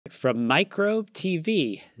From Microbe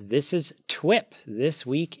TV, this is TWiP, This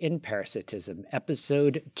Week in Parasitism,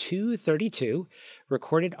 episode 232,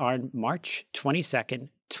 recorded on March 22nd,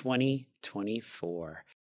 2024.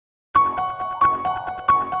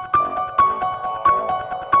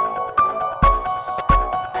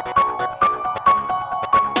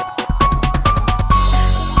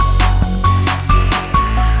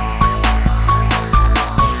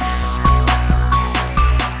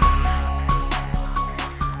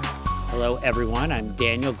 Hello, everyone. I'm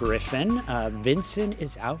Daniel Griffin. Vincent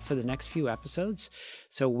is out for the next few episodes,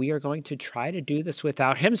 so we are going to try to do this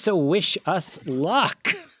without him, so wish us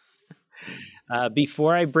luck.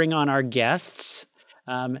 Before I bring on our guests,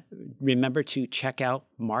 remember to check out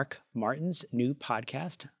Mark Martin's new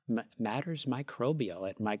podcast, Matters Microbial,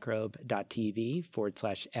 at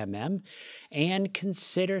microbe.tv/mm, and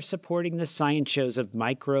consider supporting the science shows of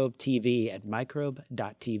Microbe TV at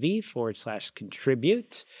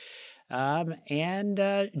microbe.tv/contribute.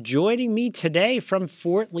 Joining me today from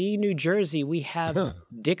Fort Lee, New Jersey, we have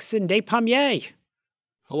Dixon Despommier.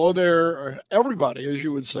 Hello there, everybody, as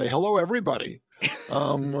you would say. Hello, everybody.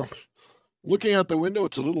 Looking out the window,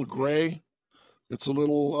 it's a little gray. It's a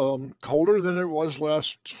little colder than it was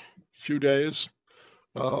last few days.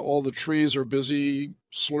 All the trees are busy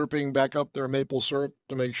slurping back up their maple syrup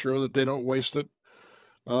to make sure that they don't waste it,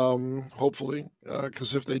 hopefully,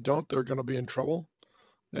 because if they don't, they're going to be in trouble.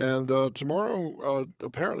 And tomorrow,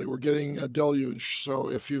 apparently, we're getting a deluge. So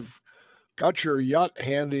if you've got your yacht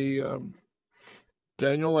handy,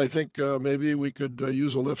 Daniel, I think maybe we could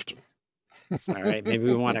use a lift. All right, maybe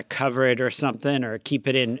we want to cover it or something, or keep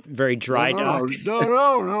it in very dry dock.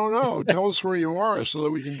 No. Tell us where you are so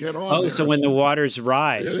that we can get on. Oh, so when the waters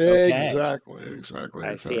rise. Okay. Exactly.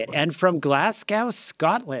 I see it. And from Glasgow,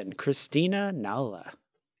 Scotland, Christina Nalla.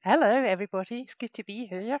 Hello, everybody. It's good to be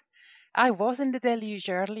here. I was in the deluge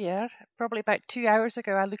earlier. Probably about 2 hours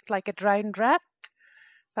ago, I looked like a drowned rat.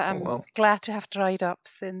 But I'm glad to have dried up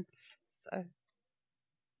since. So.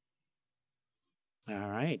 All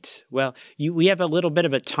right. Well, we have a little bit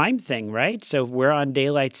of a time thing, right? So we're on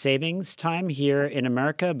daylight savings time here in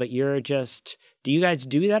America, but you're just, do you guys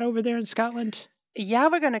do that over there in Scotland? Yeah,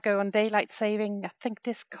 we're going to go on daylight saving, I think,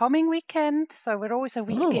 this coming weekend. So we're always a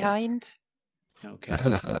week behind. Okay.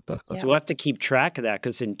 So we'll have to keep track of that,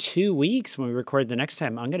 because in 2 weeks, when we record the next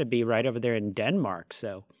time, I'm going to be right over there in Denmark.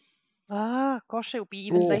 So. Ah, gosh, it'll be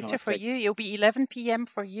even later for you. It'll be 11 p.m.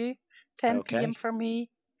 for you, 10 p.m. for me,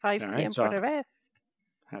 5 p.m. for the rest.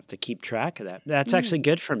 I have to keep track of that. That's actually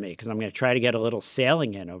good for me, because I'm going to try to get a little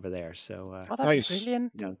sailing in over there. So that's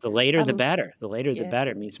brilliant. You know, the later the better. The later the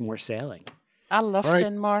better means more sailing. I love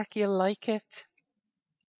Denmark. You'll like it.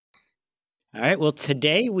 All right. Well,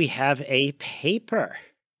 today we have a paper.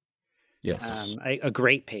 Yes. A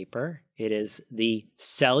great paper. It is the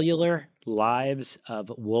Cellular Lives of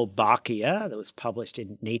Wolbachia that was published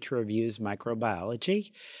in Nature Reviews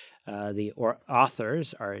Microbiology. The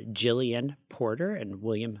authors are Jillian Porter and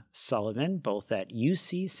William Sullivan, both at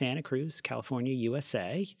UC Santa Cruz, California,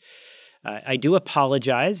 USA. I do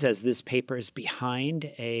apologize, as this paper is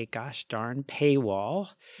behind a gosh darn paywall.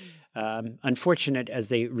 Unfortunate, as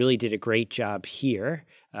they really did a great job here,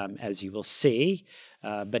 as you will see.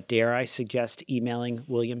 But dare I suggest emailing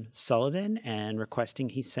William Sullivan and requesting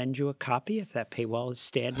he send you a copy if that paywall is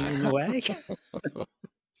standing in the way?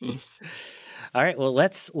 All right, well,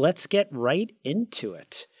 let's get right into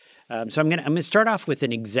it. So I'm gonna start off with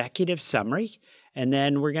an executive summary, and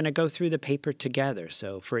then we're gonna go through the paper together.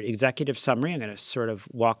 So for executive summary, I'm gonna sort of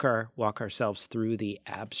walk ourselves through the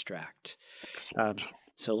abstract.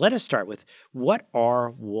 So let us start with, what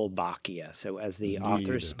are Wolbachia? So as the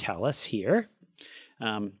authors tell us here,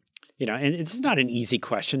 and it's not an easy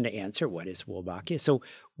question to answer. What is Wolbachia? So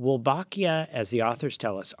Wolbachia, as the authors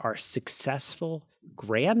tell us, are successful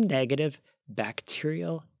gram-negative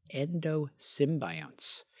bacterial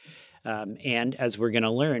endosymbionts. And as we're going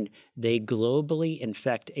to learn, they globally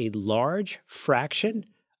infect a large fraction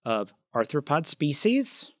of arthropod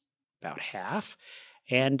species, about half,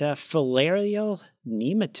 and filarial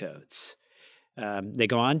nematodes. They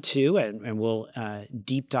go on to, and we'll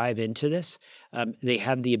deep dive into this, they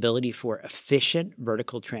have the ability for efficient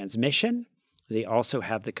vertical transmission. They also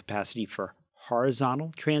have the capacity for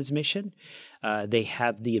horizontal transmission. They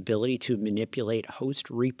have the ability to manipulate host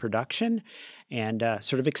reproduction, and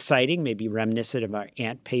sort of exciting, maybe reminiscent of our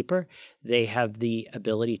ant paper, they have the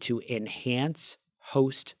ability to enhance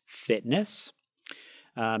host fitness.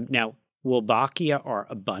 Now, Wolbachia are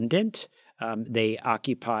abundant. They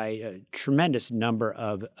occupy a tremendous number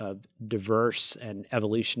of diverse and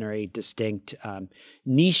evolutionary distinct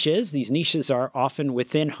niches. These niches are often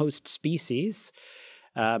within host species.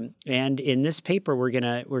 And in this paper, we're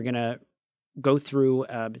gonna go through.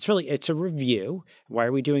 It's a review. Why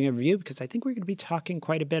are we doing a review? Because I think we're going to be talking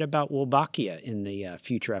quite a bit about Wolbachia in the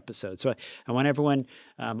future episodes. So I want everyone,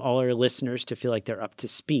 all our listeners, to feel like they're up to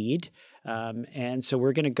speed. And so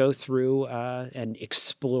we're going to go through and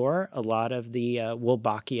explore a lot of the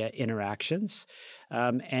Wolbachia interactions.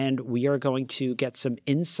 And we are going to get some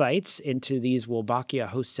insights into these Wolbachia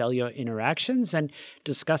host cellular interactions and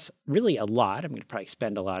discuss really a lot. I'm going to probably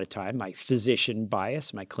spend a lot of time, my physician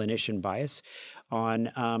bias, my clinician bias,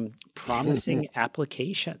 on promising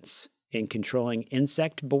applications in controlling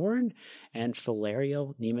insect-borne and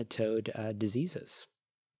filarial nematode diseases.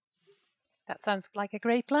 That sounds like a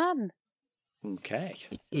great plan. Okay.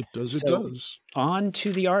 It does. It So, does. On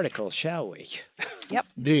to the article, shall we? Yep.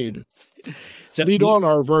 Indeed. So Lead on,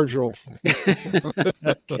 our Virgil.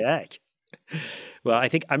 Okay. Well, I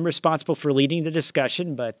think I'm responsible for leading the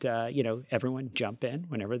discussion, but everyone jump in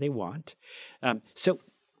whenever they want. So,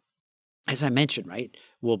 as I mentioned, right,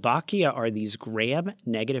 Wolbachia are these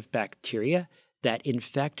gram-negative bacteria that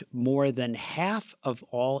infect more than half of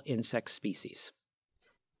all insect species.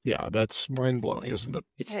 Yeah, that's mind-blowing, isn't it?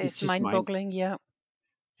 It's just mind-boggling, yeah.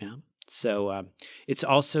 Yeah. So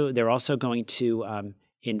they're also going to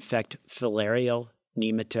infect filarial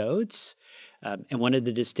nematodes. And one of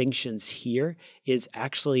the distinctions here is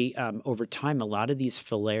actually over time, a lot of these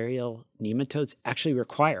filarial nematodes actually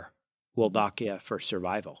require Wolbachia for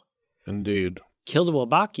survival. Indeed. Kill the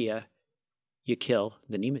Wolbachia, you kill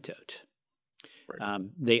the nematode. Right.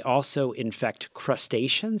 They also infect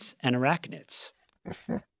crustaceans and arachnids.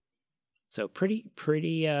 So pretty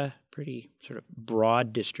sort of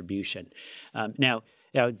broad distribution. Now,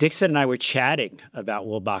 Dixon and I were chatting about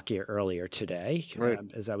Wolbachia earlier today, right,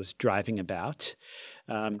 as I was driving about.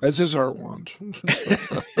 As is our wont.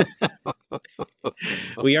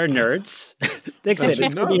 We are nerds. Dixon,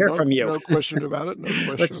 it's good to hear from you. No question about it. No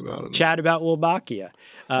question Let's about it. chat about Wolbachia.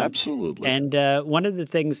 Absolutely. And one of the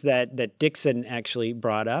things that Dixon actually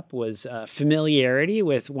brought up was familiarity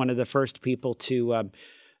with one of the first people to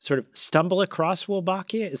sort of stumble across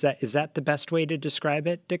Wolbachia. Is that the best way to describe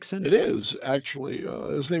it, Dixon? It is, actually.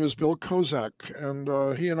 His name is Bill Kozak,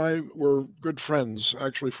 and he and I were good friends,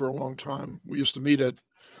 actually, for a long time. We used to meet at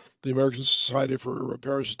the American Society for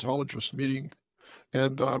Parasitologists meeting,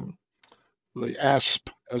 and the ASP,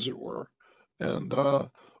 as it were. And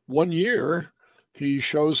one year, he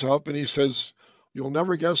shows up and he says, "You'll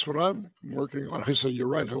never guess what I'm working on." I said, "You're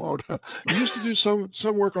right, I won't." He used to do some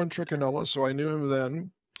work on trichinella, so I knew him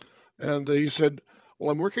then. And he said, "Well,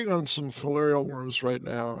 I'm working on some filarial worms right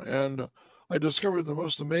now, and I discovered the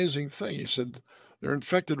most amazing thing." He said, "They're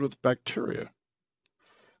infected with bacteria."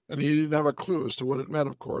 And he didn't have a clue as to what it meant,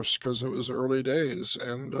 of course, because it was early days.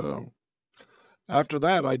 And after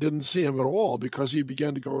that, I didn't see him at all because he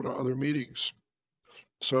began to go to other meetings.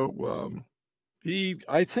 So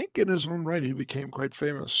I think in his own right, he became quite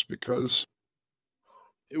famous because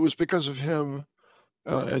it was because of him,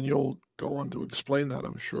 and you'll go on to explain that,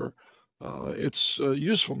 I'm sure, its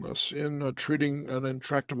usefulness in treating an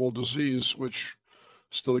intractable disease, which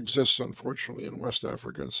still exists, unfortunately, in West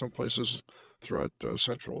Africa and some places throughout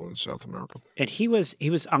Central and South America. And he was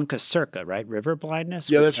Onchocerca, right? River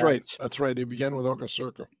blindness? Yeah, that's right. That's right. He began with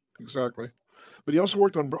Onchocerca. Exactly. But he also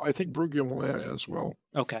worked on, I think, Brugia malaria as well.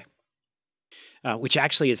 Okay. Which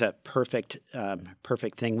actually is a perfect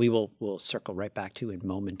thing. We'll circle right back to it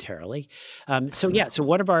momentarily. So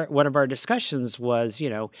one of our discussions was,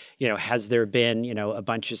 has there been, a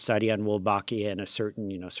bunch of study on Wolbachia in a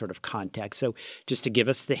certain, sort of context. So just to give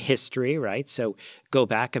us the history, right? So go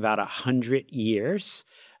back about 100 years,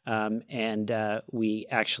 and we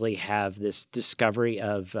actually have this discovery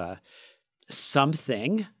of some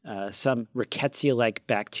rickettsia-like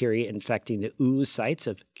bacteria infecting the oocytes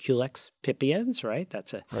of Culex pipiens, right?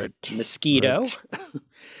 That's a mosquito.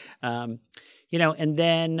 Right. And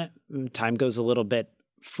then time goes a little bit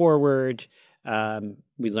forward.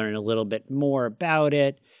 We learn a little bit more about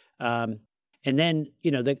it. And then,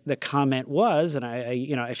 the comment was, and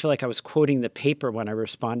I feel like I was quoting the paper when I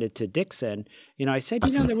responded to Dixon, I said,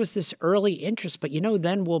 there was this early interest, but,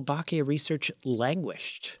 then Wolbachia research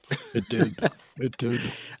languished. It did. It did.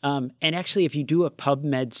 And actually, if you do a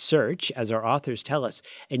PubMed search, as our authors tell us,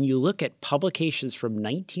 and you look at publications from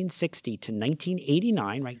 1960 to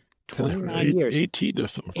 1989, right? 29 years. 18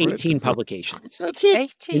 of them. 18 publications. That's it.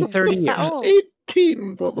 18. In 30 years.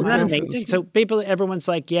 18 publications. Isn't that amazing? So everyone's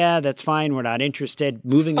like, yeah, that's fine. We're not interested.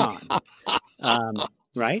 Moving on.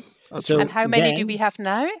 Right? And how many do we have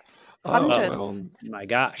now? Hundreds. Oh, my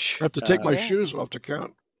gosh. I have to take my shoes off to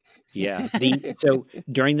count. Yeah. So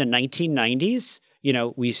during the 1990s,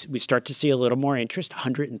 we start to see a little more interest,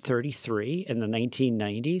 133 in the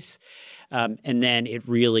 1990s. And then it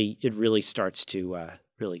really starts to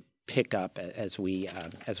really pick up as we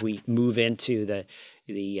move into the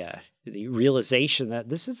realization that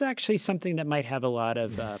this is actually something that might have a lot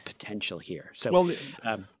of potential here. So, well,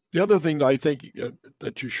 the other thing that I think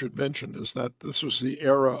that you should mention is that this was the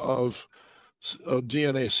era of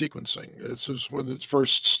DNA sequencing. This is when it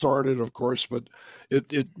first started, of course, but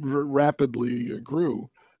it rapidly grew,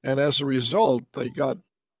 and as a result, they got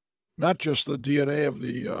not just the DNA of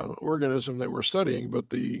the organism they were studying, but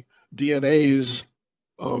the DNAs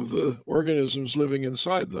of the organisms living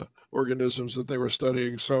inside the organisms that they were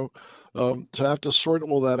studying. So to have to sort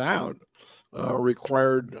all that out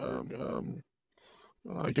required,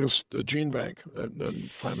 I guess, a gene bank. And then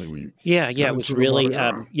finally we it was really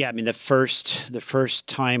I mean the first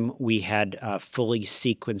time we had fully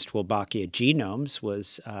sequenced Wolbachia genomes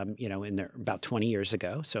was in there about 20 years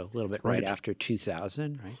ago, so a little bit right after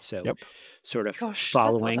 2000, right? So sort of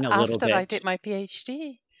following a little bit. After I did my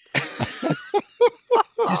PhD.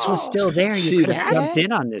 This was still there. You could have jumped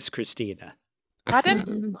in on this, Christina.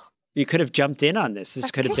 Pardon? You could have jumped in on this.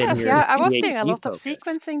 This could have been your I was doing a lot focus. of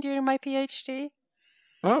sequencing during my PhD.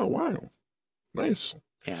 Oh, wow. Nice.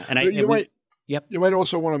 Yeah. And you might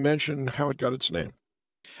also want to mention how it got its name.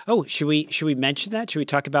 Oh, should we mention that? Should we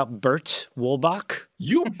talk about Bert Wolbach?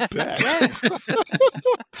 You bet.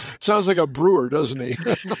 Sounds like a brewer, doesn't he?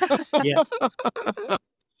 Yeah.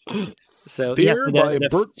 So Beer by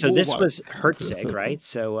Bert so this Wolbach. was Hertzig, right?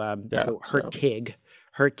 So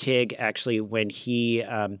Hertzig actually when he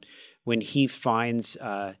finds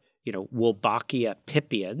Wolbachia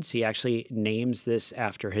pipiens, he actually names this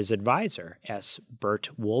after his advisor, S.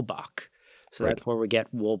 Bert Wolbach. So that's where we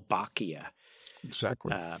get Wolbachia.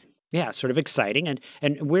 Exactly. Sort of exciting.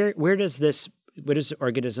 And where does the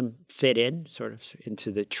organism fit in, sort of into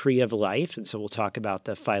the tree of life? And so we'll talk about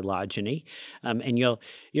the phylogeny, and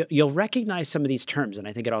you'll recognize some of these terms, and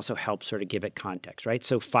I think it also helps sort of give it context, right?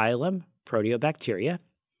 So phylum, Proteobacteria;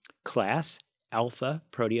 class, Alpha,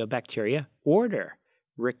 Proteobacteria; order,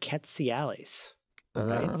 Rickettsiales.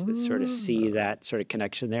 Right, so we sort of see that sort of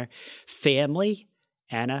connection there. Family,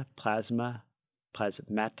 Anaplasma,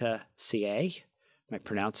 Plasmataceae. Am I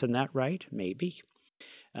pronouncing that right? Maybe.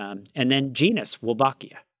 And then genus,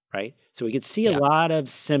 Wolbachia, right? So we could see a lot of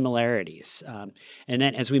similarities. And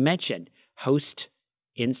then, as we mentioned, host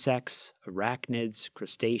insects, arachnids,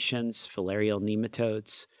 crustaceans, filarial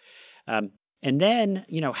nematodes. And then,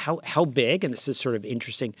 how big, and this is sort of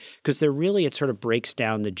interesting, because it sort of breaks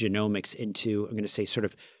down the genomics into, I'm going to say, sort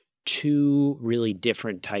of two really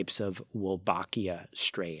different types of Wolbachia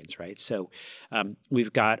strains, right? So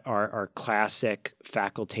we've got our classic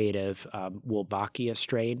facultative Wolbachia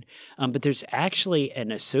strain, but there's actually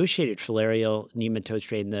an associated filarial nematode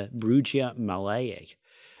strain, the Brugia malayae,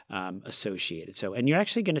 associated. So, and you're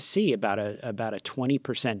actually going to see about a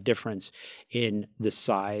 20% difference in the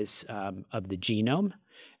size of the genome.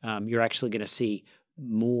 You're actually going to see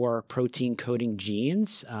more protein coding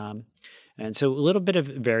genes. And so a little bit of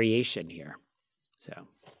variation here. So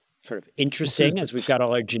sort of interesting as we've got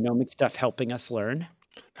all our genomic stuff helping us learn.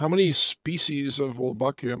 How many species of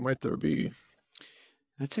Wolbachia might there be?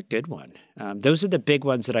 That's a good one. Those are the big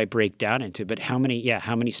ones that I break down into, but how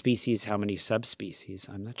many species, how many subspecies?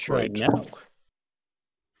 I'm not sure I know.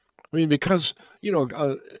 I mean, because,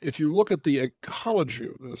 if you look at the ecology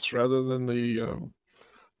of this rather than the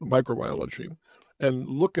microbiology, and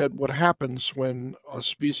look at what happens when a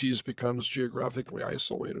species becomes geographically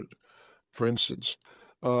isolated, for instance,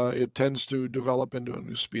 it tends to develop into a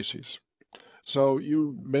new species. So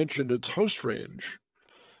you mentioned its host range,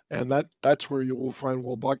 and that's where you will find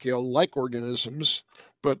Wolbachia-like organisms.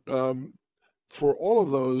 But for all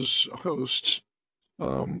of those hosts,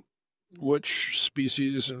 which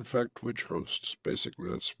species infect which hosts?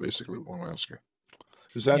 Basically, that's basically what I'm asking.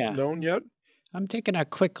 Is that known yet? I'm taking a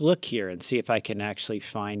quick look here and see if I can actually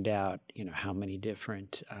find out, how many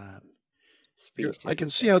different species. I can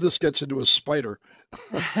see how this gets into a spider.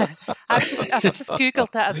 I've just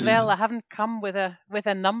Googled that as well. I haven't come with a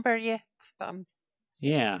number yet. But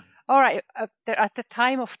all right. At the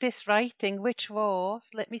time of this writing, which was,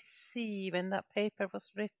 let me see when that paper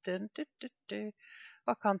was written.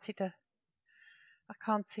 I can't see.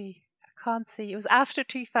 It was after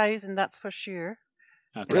 2000, that's for sure.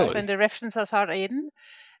 Okay. That's when the references are in.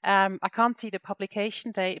 I can't see the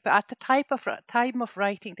publication date, but at the time of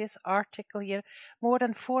writing this article here, more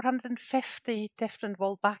than 450 different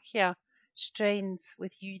Wolbachia strains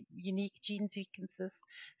with unique gene sequences,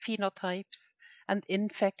 phenotypes, and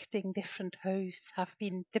infecting different hosts have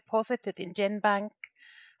been deposited in GenBank,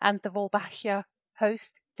 and the Wolbachia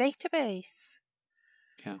host database.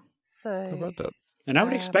 Yeah. So How about that? And I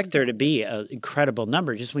would expect there to be an incredible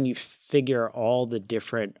number just when you figure all the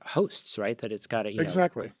different hosts, right? That it's got,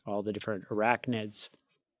 Exactly. all the different arachnids.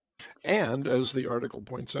 And as the article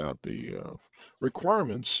points out, the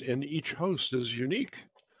requirements in each host is unique.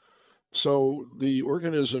 So the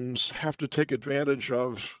organisms have to take advantage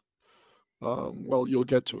of, well, you'll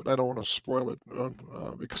get to it. I don't want to spoil it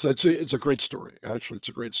because it's a great story. Actually, it's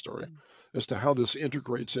a great story as to how this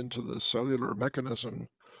integrates into the cellular mechanism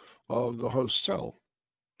of the host cell.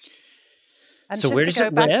 And So just where to does go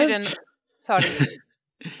it back to live? sorry.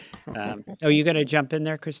 You going to jump in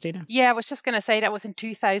there, Christina? Yeah, I was just going to say that was in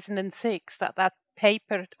 2006 that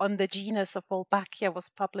paper on the genus of Wolbachia was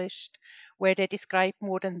published, where they described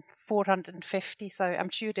more than 450. So I'm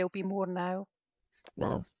sure there'll be more now.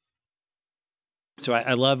 Wow. So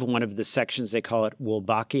I love one of the sections, they call it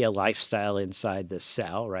Wolbachia lifestyle inside the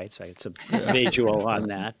cell, right? So I get some visual on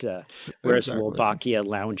that. Where's Wolbachia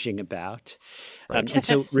lounging about? Right. And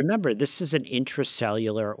so remember, this is an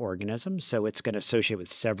intracellular organism, so it's going to associate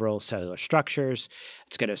with several cellular structures.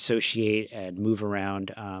 It's going to associate and move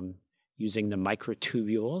around using the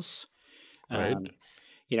microtubules. Right.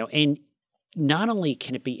 And not only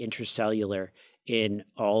can it be intracellular in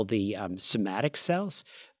all the somatic cells,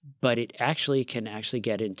 but it can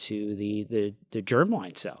get into the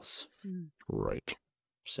germline cells. Right.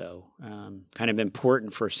 So kind of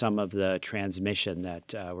important for some of the transmission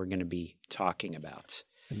that we're going to be talking about.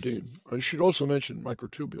 Indeed. I should also mention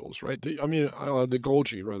microtubules, right? The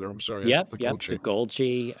Golgi, rather. I'm sorry. Yep, the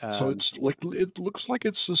Golgi. So it's it looks like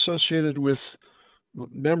it's associated with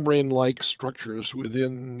membrane-like structures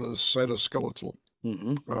within the cytoskeletal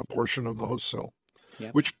portion of the host cell.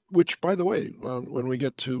 Yep. Which, by the way, when we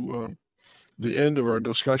get to the end of our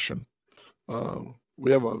discussion,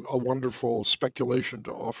 we have a wonderful speculation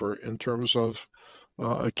to offer in terms of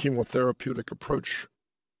a chemotherapeutic approach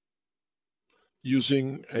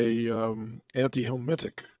using a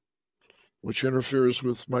antihelmintic, which interferes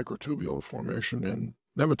with microtubule formation in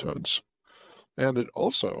nematodes. And it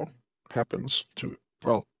also happens to,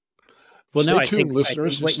 stay tuned,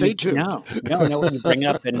 listeners. Stay tuned. No, what you bring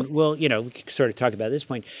up, and we can sort of talk about this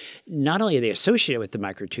point. Not only are they associated with the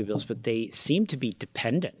microtubules, but they seem to be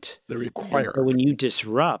dependent. They're required. So when you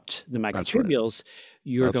disrupt the microtubules,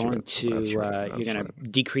 you're going to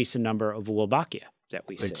decrease the number of Wolbachia that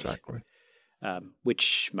we see. Exactly.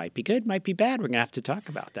 Which might be good, might be bad. We're going to have to talk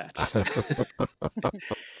about that.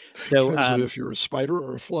 So, depends if you're a spider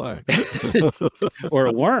or a fly, or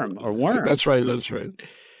a worm, That's right. That's right.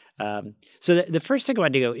 So the first thing I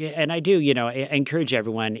want to go, and I do, I encourage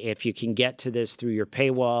everyone, if you can get to this through your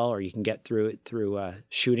paywall, or you can get through it through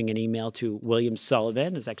shooting an email to William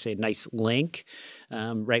Sullivan. There's actually a nice link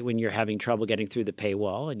right when you're having trouble getting through the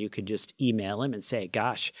paywall, and you could just email him and say,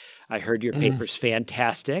 gosh, I heard your paper's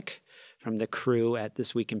fantastic from the crew at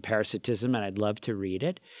This Week in Parasitism, and I'd love to read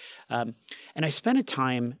it. And I spent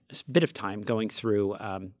a bit of time going through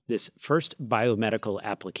this first biomedical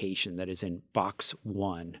application that is in box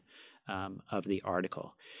 1 of the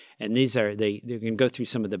article. And these are, they're going to go through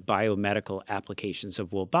some of the biomedical applications of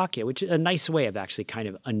Wolbachia, which is a nice way of actually kind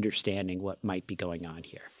of understanding what might be going on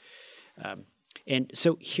here. And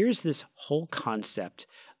so here's this whole concept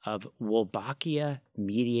of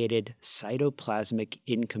Wolbachia-mediated cytoplasmic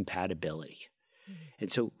incompatibility.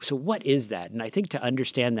 And so what is that? And I think to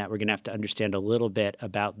understand that, we're going to have to understand a little bit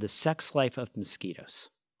about the sex life of mosquitoes.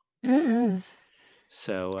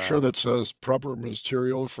 So sure, that's proper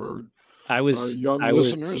material for young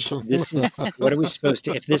listeners. This is, what are we supposed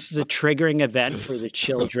to, if this is a triggering event for the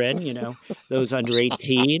children, those under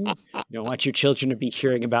 18, you don't want your children to be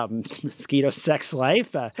hearing about mosquito sex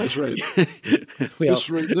life. That's right.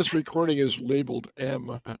 This recording is labeled M.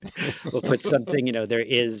 We'll put something, there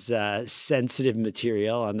is sensitive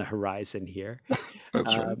material on the horizon here.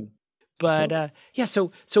 That's right. But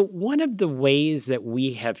so one of the ways that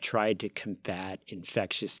we have tried to combat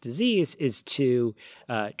infectious disease is to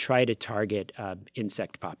try to target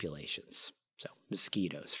insect populations. So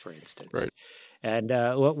mosquitoes, for instance. Right. And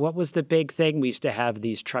what was the big thing? We used to have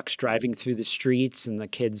these trucks driving through the streets and the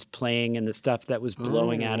kids playing and the stuff that was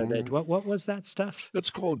blowing out of it. What was that stuff? It's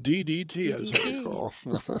called DDT, as I recall.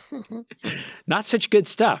 Not such good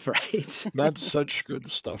stuff, right? Not such good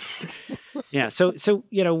stuff. Yeah. So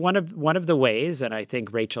one of the ways, and I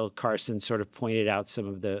think Rachel Carson sort of pointed out some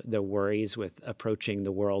of the worries with approaching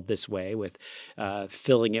the world this way, with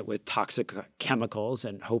filling it with toxic chemicals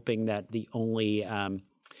and hoping that the only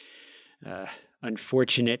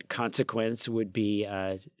unfortunate consequence would be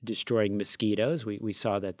destroying mosquitoes. We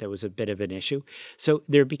saw that there was a bit of an issue. So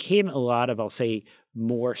there became a lot of, I'll say,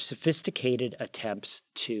 more sophisticated attempts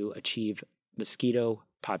to achieve mosquito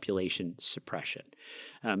population suppression.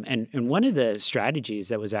 And one of the strategies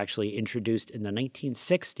that was actually introduced in the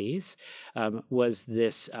 1960s was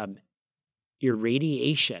this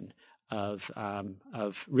irradiation of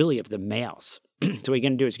the males. So what you're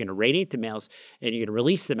going to do is you're going to radiate the males and you're going to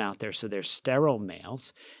release them out there so they're sterile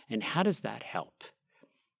males. And how does that help?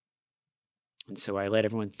 And so I let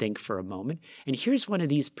everyone think for a moment. And here's one of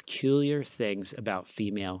these peculiar things about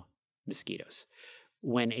female mosquitoes.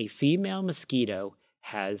 When a female mosquito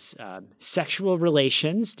has sexual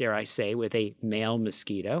relations, dare I say, with a male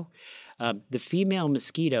mosquito, the female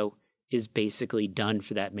mosquito is basically done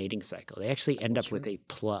for that mating cycle. They actually end up with a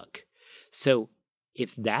plug. So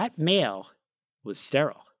if that male was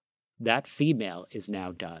sterile, that female is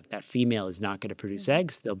now done. That female is not going to produce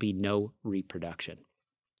eggs. There'll be no reproduction.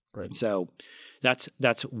 Right. So that's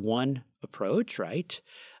one approach, right?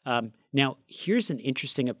 Now, here's an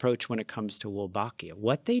interesting approach when it comes to Wolbachia.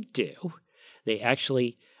 What they do, they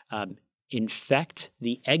actually infect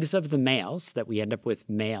the eggs of the males, that we end up with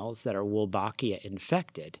males that are Wolbachia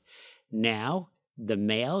infected. Now, the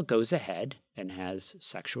male goes ahead and has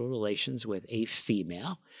sexual relations with a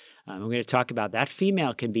female. I'm going to talk about that.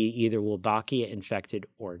 Female can be either Wolbachia infected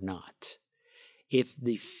or not. If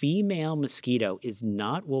the female mosquito is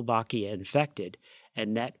not Wolbachia infected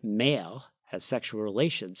and that male has sexual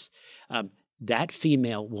relations, that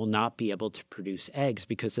female will not be able to produce eggs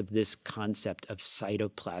because of this concept of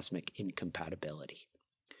cytoplasmic incompatibility.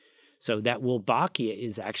 So that Wolbachia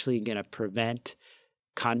is actually going to prevent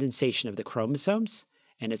condensation of the chromosomes,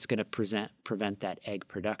 and it's going to prevent that egg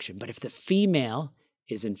production. But if the female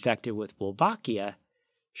is infected with Wolbachia,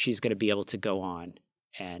 she's going to be able to go on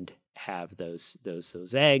and have those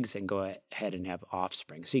eggs and go ahead and have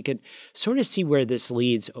offspring. So you can sort of see where this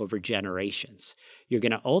leads over generations. You're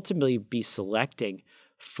going to ultimately be selecting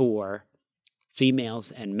for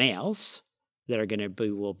females and males that are going to be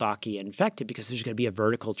Wolbachia infected because there's going to be a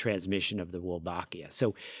vertical transmission of the Wolbachia.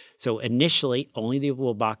 So initially, only the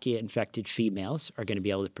Wolbachia infected females are going to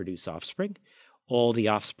be able to produce offspring. All the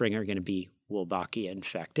offspring are going to be Wolbachia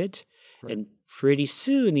infected. Right. And pretty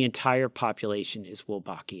soon, the entire population is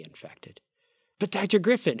Wolbachia infected. But Dr.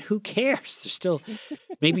 Griffin, who cares? There's still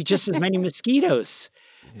maybe just as many mosquitoes.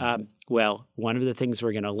 Well, one of the things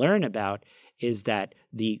we're going to learn about is that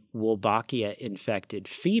the Wolbachia infected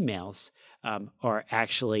females are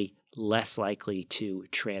actually less likely to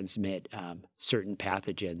transmit certain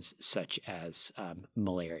pathogens such as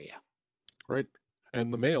malaria. Right.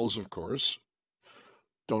 And the males, of course,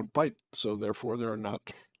 don't bite. So therefore, they're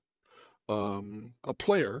not a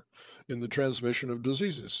player in the transmission of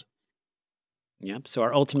diseases. Yep. So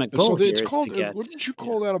our ultimate goal here is to get... Wouldn't you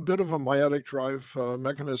call that a bit of a meiotic drive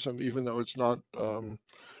mechanism, even though it's not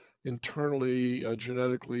internally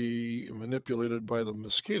genetically manipulated by the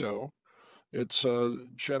mosquito? It's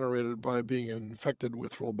generated by being infected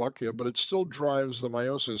with Wolbachia, but it still drives the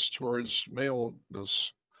meiosis towards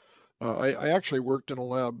maleness. I actually worked in a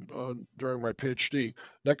lab during my PhD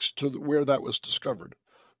next to where that was discovered,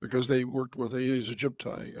 because they worked with Aedes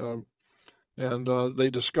aegypti, and they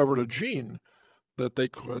discovered a gene that they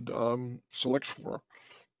could select for,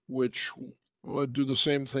 which would do the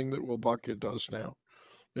same thing that Wolbachia does now.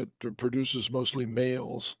 It produces mostly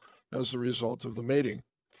males as a result of the mating.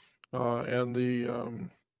 And the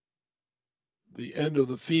end of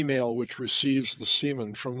the female, which receives the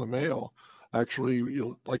semen from the male, actually,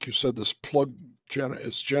 like you said, this plug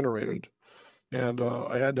is generated. And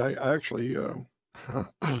I actually, I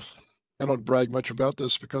don't brag much about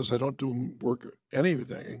this because I don't do work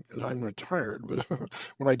anything. I'm retired, but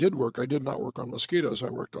when I did work, I did not work on mosquitoes. I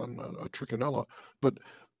worked on a trichinella. But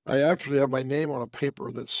I actually have my name on a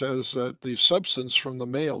paper that says that the substance from the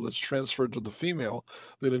male that's transferred to the female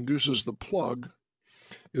that induces the plug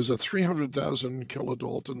is a 300,000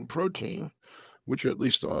 kilodalton protein, which at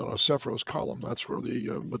least on a Cephros column, that's where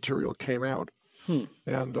the material came out.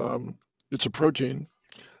 And it's a protein,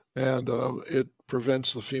 and it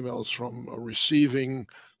prevents the females from receiving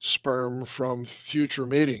sperm from future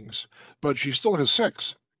matings. But she still has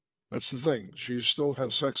sex. That's the thing. She still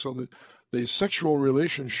has sex. So the sexual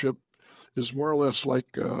relationship is more or less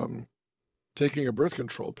like taking a birth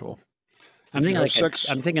control pill. I'm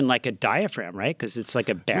thinking like a diaphragm, right? Because it's like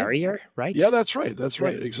a barrier, right? Yeah, that's right. That's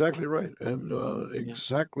right. Exactly right. And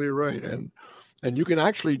exactly right. And you can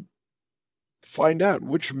actually find out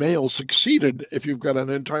which male succeeded. If you've got an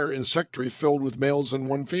entire insectary filled with males and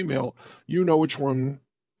one female, you know which one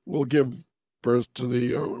will give birth to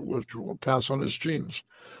which will pass on his genes.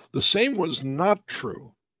 The same was not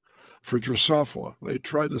true for Drosophila. They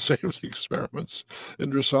tried the same experiments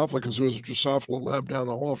in Drosophila because there was a Drosophila lab down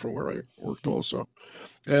the hall from where I worked also.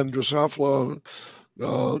 And Drosophila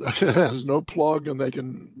has no plug, and they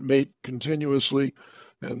can mate continuously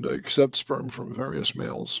and accept sperm from various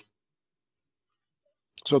males.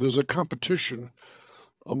 So there's a competition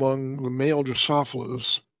among the male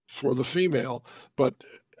Drosophilas for the female, but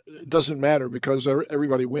it doesn't matter because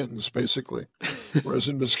everybody wins, basically. Whereas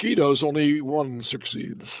in mosquitoes, only one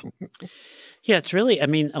succeeds. Yeah, it's really, I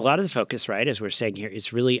mean, a lot of the focus, right, as we're saying here,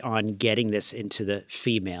 is really on getting this into the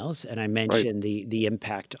females. And I mentioned the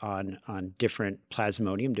impact on different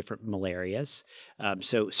plasmodium, different malarias.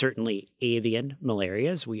 So certainly avian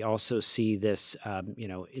malarias. We also see this,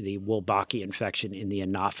 the Wolbachia infection in the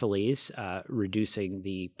Anopheles, reducing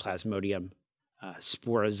the plasmodium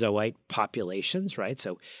sporozoite populations, right?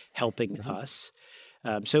 So helping us.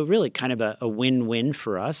 So really kind of a win-win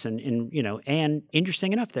for us. And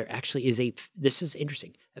interesting enough, there actually is this is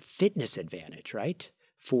interesting, a fitness advantage, right?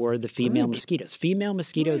 For the female mosquitoes. Female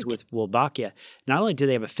mosquitoes with Wolbachia, not only do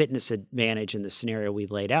they have a fitness advantage in the scenario we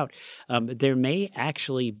laid out, but there may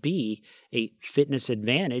actually be a fitness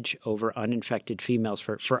advantage over uninfected females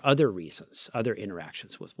for other reasons, other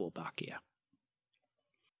interactions with Wolbachia.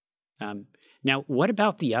 Now, what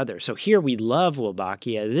about the other? So here we love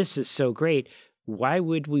Wolbachia. This is so great. Why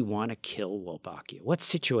would we want to kill Wolbachia? What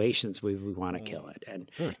situations would we want to kill it?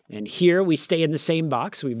 And here we stay in the same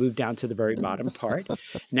box. We move down to the very bottom part.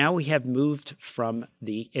 Now we have moved from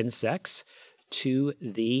the insects to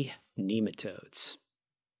the nematodes.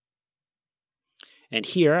 And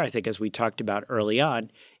here, I think as we talked about early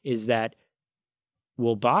on, is that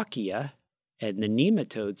Wolbachia and the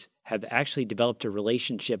nematodes have actually developed a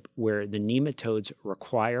relationship where the nematodes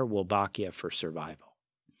require Wolbachia for survival.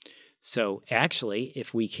 So actually,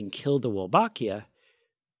 if we can kill the Wolbachia,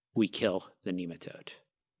 we kill the nematode.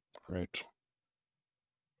 Right.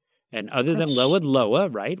 And other than Loa,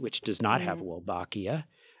 right, which does not have Wolbachia,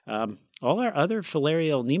 all our other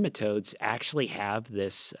filarial nematodes actually have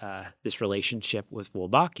this relationship with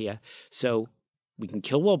Wolbachia. So we can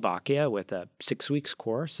kill Wolbachia with a 6 weeks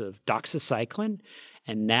course of doxycycline,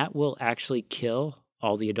 and that will actually kill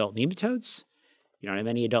all the adult nematodes. You don't have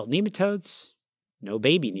any adult nematodes. No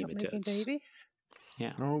baby nematodes. Not making babies?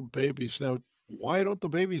 Yeah. No babies. Now, why don't the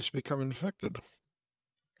babies become infected?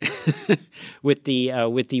 with the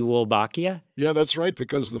Wolbachia? Yeah, that's right,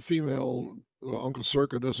 because the female Uncle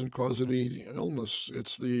Circa doesn't cause any illness.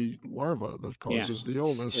 It's the larva that causes the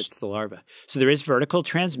illness. It's the larva. So there is vertical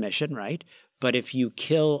transmission, right? But if you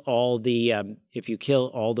kill all the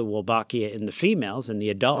Wolbachia in the females and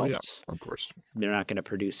the adults, of course, they're not going to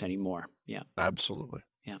produce any more. Yeah. Absolutely.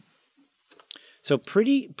 Yeah. So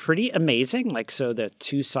pretty amazing. Like, so the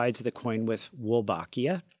two sides of the coin with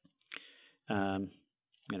Wolbachia. I'm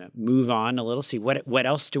going to move on a little, see what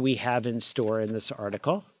else do we have in store in this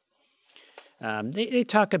article. They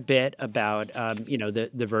talk a bit about,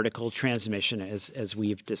 the vertical transmission as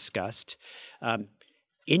we've discussed.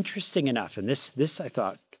 Interesting enough, and this I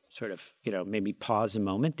thought sort of, maybe pause a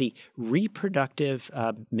moment, the reproductive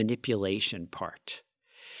manipulation part.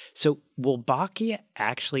 So Wolbachia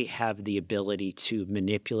actually have the ability to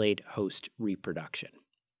manipulate host reproduction,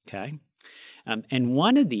 okay? And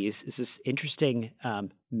one of these is this interesting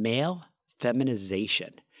male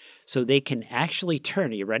feminization. So they can actually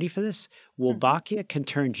turn, are you ready for this? Wolbachia can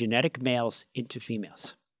turn genetic males into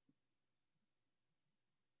females.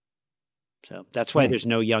 So that's why there's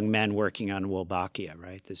no young men working on Wolbachia,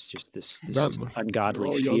 right? There's just this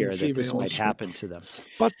ungodly fear that this might happen to them.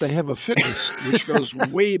 But they have a fitness which goes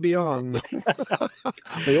way beyond.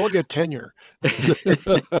 They all get tenure.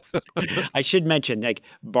 I should mention, like,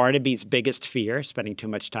 Barnaby's biggest fear, spending too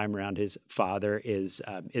much time around his father, is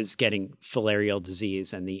getting filarial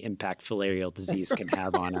disease and the impact filarial disease can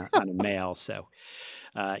have on a male. So,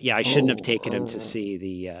 I shouldn't have taken him to see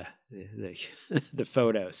the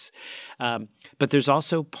photos. But there's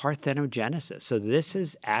also parthenogenesis. So this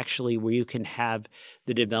is actually where you can have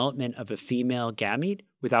the development of a female gamete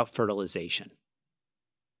without fertilization.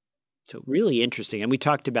 So really interesting. And we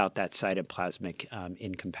talked about that cytoplasmic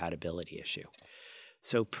incompatibility issue.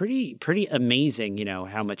 So pretty amazing,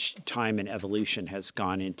 how much time and evolution has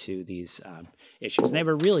gone into these issues. And they have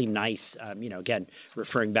a really nice, again,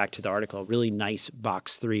 referring back to the article, really nice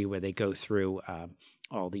box 3 where they go through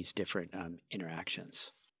all these different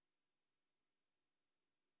interactions.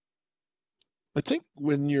 I think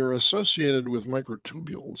when you're associated with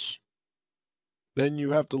microtubules, then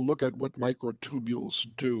you have to look at what microtubules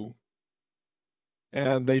do.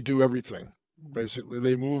 And they do everything. Basically,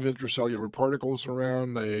 they move intracellular particles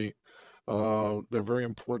around. They're very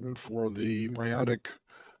important for the meiotic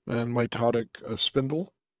and mitotic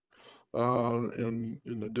spindle. In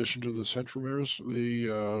addition to the centromeres,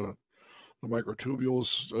 the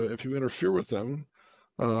microtubules, if you interfere with them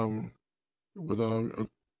with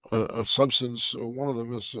a substance, one of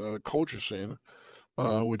them is colchicine,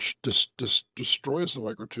 which destroys the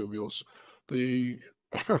microtubules. The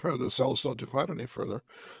the cells don't divide any further.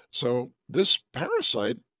 So this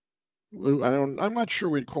parasite, I'm not sure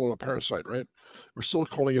we'd call it a parasite, right? We're still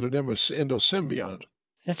calling it an endosymbiont.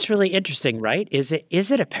 That's really interesting, right? Is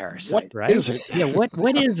it a parasite, What right? is it? Yeah,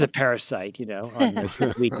 what is a parasite, on this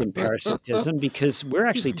week in parasitism? Because we're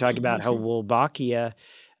actually talking about how Wolbachia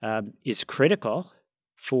is critical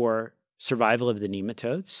for survival of the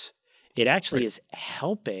nematodes. It actually Right. is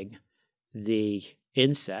helping the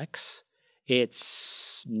insects.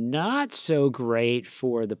 It's not so great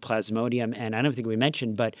for the plasmodium, and I don't think we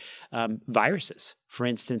mentioned, but viruses. For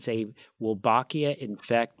instance, a Wolbachia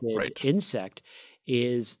infected Right. insect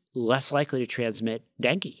is less likely to transmit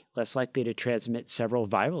dengue, less likely to transmit several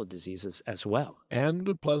viral diseases as well. And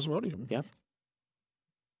the plasmodium. Yep.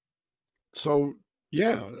 So,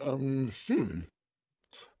 yeah,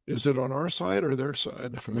 is it on our side or their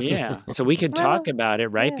side? Yeah. So we can talk Well, about it,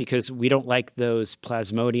 right? yeah. Because we don't like those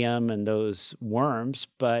plasmodium and those worms,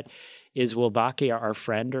 but is Wolbachia our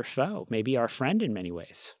friend or foe? Maybe our friend in many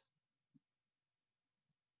ways.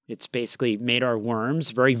 It's basically made our worms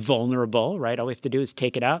very vulnerable, right? All we have to do is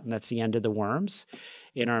take it out, and that's the end of the worms.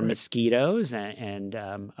 In our Right. mosquitoes and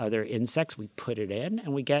other insects, we put it in,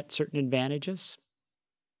 and we get certain advantages.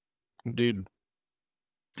 Indeed.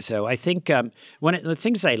 So I think one of the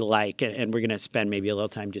things I like, and we're going to spend maybe a little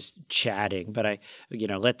time just chatting, but I,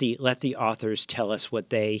 let the authors tell us what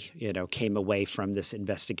they, came away from this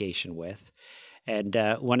investigation with. And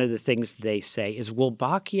one of the things they say is,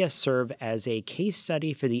 Wolbachia serve as a case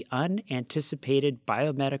study for the unanticipated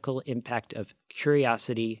biomedical impact of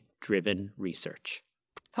curiosity-driven research.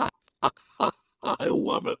 I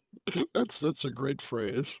love it. That's a great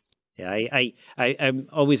phrase. Yeah, I'm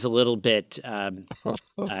always a little bit, I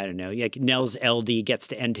don't know, like Nels LD gets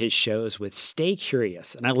to end his shows with "Stay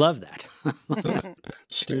curious," and I love that.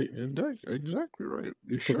 Stay index. Exactly right.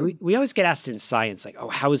 You Because should. we always get asked in science, like, "Oh,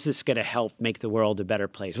 how is this going to help make the world a better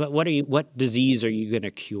place? What disease are you going to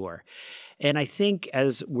cure?" And I think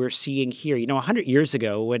as we're seeing here, 100 years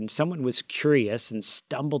ago, when someone was curious and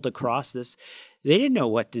stumbled across this, they didn't know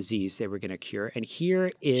what disease they were going to cure. And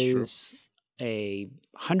here It's true. is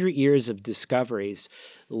 100 years of discoveries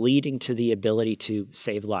leading to the ability to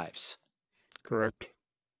save lives. Correct.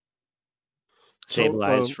 Save So,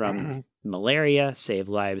 lives from malaria, save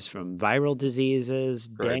lives from viral diseases,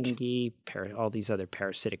 right. dengue, all these other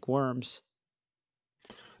parasitic worms.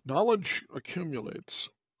 Knowledge accumulates.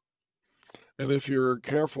 And if you're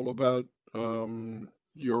careful about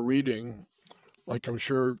your reading, like I'm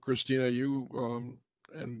sure Christina, you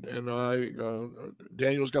and I,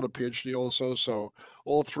 Daniel's got a PhD also, so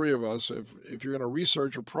all three of us, if you're going to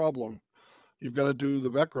research a problem, you've got to do the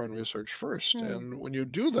background research first. And when you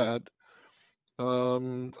do that,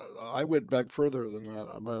 I went back further than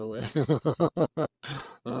that, by the way.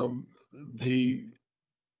 The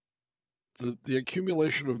the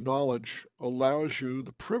accumulation of knowledge allows you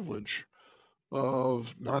the privilege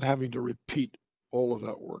of not having to repeat all of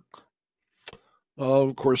that work.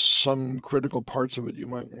 Of course, some critical parts of it you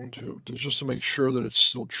might want to just to make sure that it's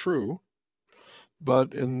still true.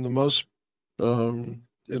 But in the most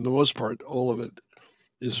part, all of it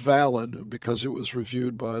is valid because it was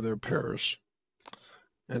reviewed by their peers.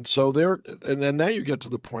 And so and then now you get to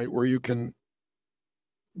the point where you can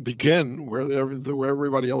begin where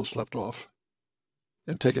everybody else left off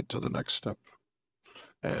and take it to the next step.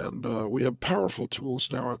 And we have powerful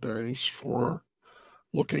tools nowadays for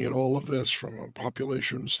looking at all of this from a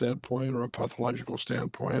population standpoint or a pathological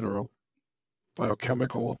standpoint or a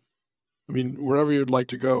biochemical. I mean, wherever you'd like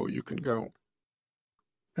to go, you can go.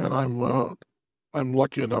 And I'm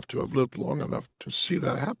lucky enough to have lived long enough to see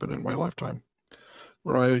that happen in my lifetime,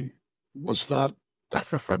 where I was not.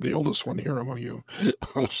 I'm the oldest one here among you,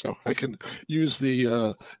 so I can use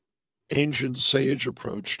the ancient sage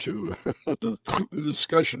approach to the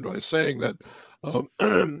discussion by saying that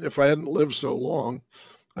if I hadn't lived so long,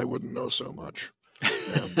 I wouldn't know so much.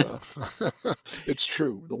 And it's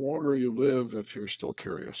true. The longer you live, if you're still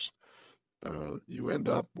curious, you end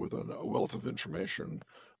up with a wealth of information,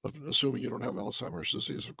 assuming you don't have Alzheimer's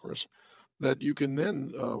disease, of course, that you can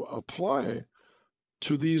then apply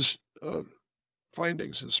to these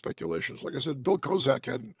findings and speculations. Like I said, Bill Kozak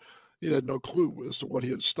had no clue as to what he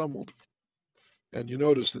had stumbled. And you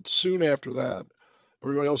notice that soon after that,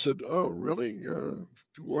 everybody else said, "Oh, really?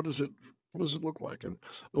 What is it? What does it look like? And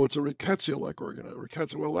oh, it's a rickettsia-like organism.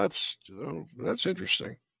 Rickettsia. Well, that's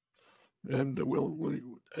interesting. And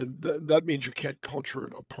that means you can't culture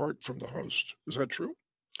it apart from the host. Is that true?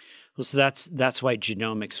 Well, so that's why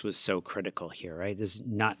genomics was so critical here, right? It's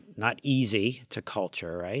not easy to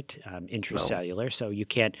culture, right? No. Intracellular, so you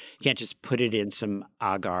can't just put it in some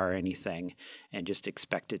agar or anything and just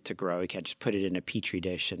expect it to grow. You can't just put it in a petri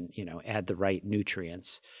dish and add the right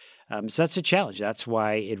nutrients. So that's a challenge. That's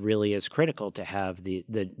why it really is critical to have the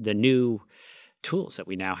new tools that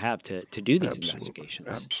we now have to do these investigations.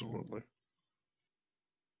 Absolutely.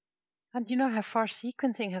 And you know how far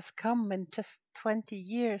sequencing has come in just 20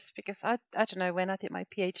 years? Because I don't know, when I did my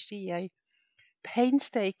PhD, I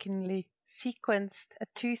painstakingly sequenced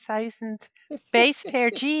 2,000 base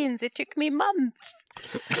pair genes. It took me months.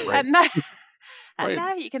 Right. And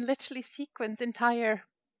now you can literally sequence entire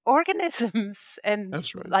organisms in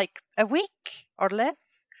That's right. like a week or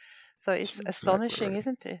less. So it's That's astonishing, exactly right.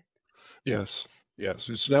 isn't it? Yes.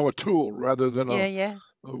 It's now a tool rather than Yeah.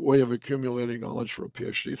 a way of accumulating knowledge for a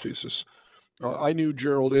PhD thesis. I knew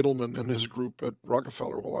Gerald Edelman and his group at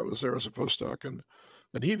Rockefeller while I was there as a postdoc, and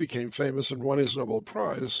he became famous and won his Nobel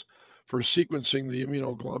Prize for sequencing the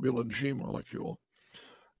immunoglobulin G molecule.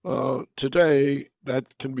 Today,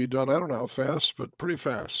 that can be done, I don't know how fast, but pretty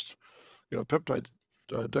fast. Peptide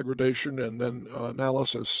degradation and then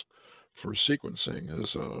analysis for sequencing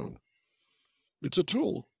it's a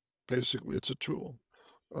tool. Basically, it's a tool.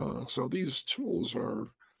 So these tools are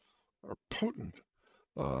potent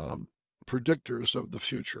predictors of the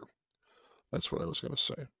future. That's what I was going to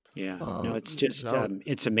say. Yeah, no, it's just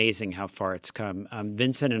it's amazing how far it's come.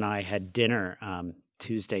 Vincent and I had dinner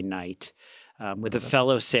Tuesday night with a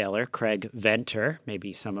fellow sailor, Craig Venter.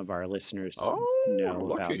 Maybe some of our listeners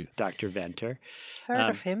know about Dr. Venter. Heard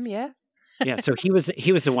of him, yeah. Yeah, so he was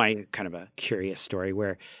the one, kind of a curious story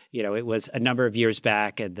where, it was a number of years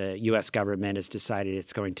back and the U.S. government has decided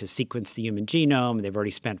it's going to sequence the human genome. They've already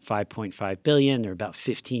spent $5.5 billion. They're about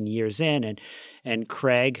 15 years in. And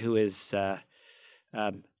Craig, who is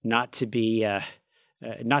not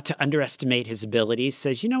to underestimate his abilities,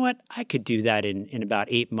 says, you know what, I could do that in about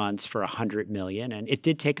 8 months for $100 million. And it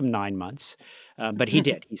did take him 9 months. But he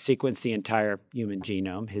did. He sequenced the entire human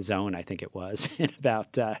genome, his own, I think it was, in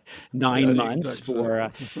about 9 months. For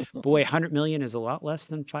boy, 100 million is a lot less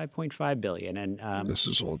than 5.5 billion. And this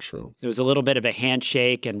is all true. There was a little bit of a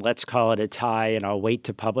handshake, and let's call it a tie. And I'll wait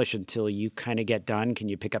to publish until you kind of get done. Can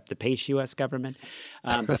you pick up the pace, U.S. government?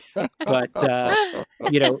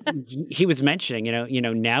 He was mentioning,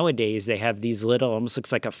 nowadays they have these little, almost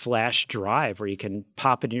looks like a flash drive where you can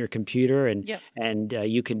pop it in your computer and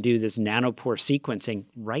you can do this nanopore sequencing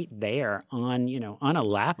right there on a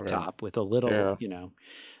laptop with a little,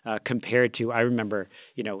 compared to, I remember,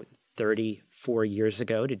 34 years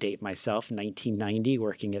ago, to date myself, 1990,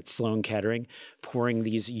 working at Sloan Kettering, pouring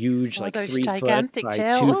these huge, like 3 foot by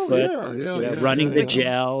 2 foot, running the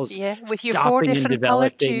gels, with your 4 different color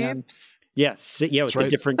tubes. Yes, with the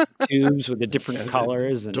different tubes with the different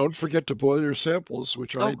colors. And don't forget to boil your samples,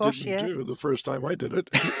 which I didn't do the first time I did it.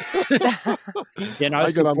 I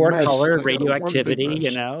got a 4-color radioactivity,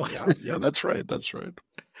 Yeah, that's right. That's right.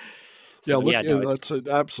 So, that's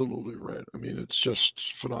absolutely right. I mean, it's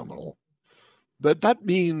just phenomenal. That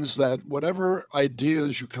means that whatever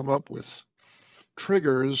ideas you come up with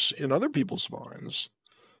triggers in other people's minds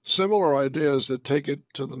similar ideas that take it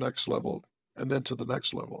to the next level, and then to the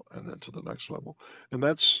next level, and then to the next level. And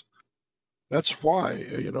that's why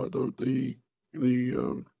the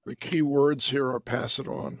key words here are pass it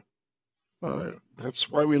on. That's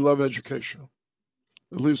why we love education.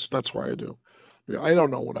 At least that's why I do. I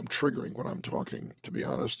don't know what I'm triggering when I'm talking, to be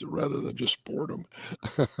honest, rather than just boredom.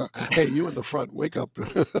 Hey, you in the front, wake up.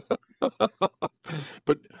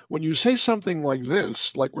 But when you say something like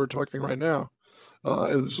this, like we're talking right now,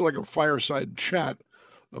 it's like a fireside chat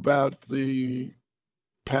about the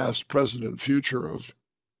past, present, and future of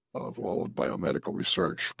all of biomedical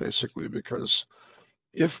research, basically, because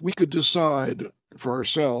if we could decide for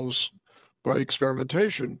ourselves by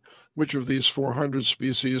experimentation which of these 400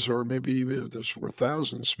 species, or maybe even there's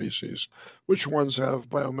 4,000 species, which ones have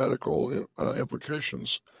biomedical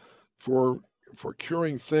implications for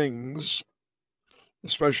curing things,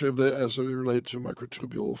 especially as they relate to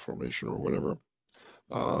microtubule formation or whatever.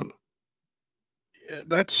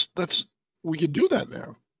 We can do that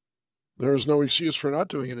now. There is no excuse for not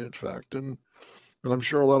doing it, in fact. And I'm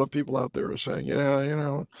sure a lot of people out there are saying, we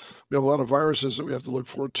have a lot of viruses that we have to look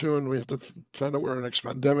forward to, and we have to find out where our next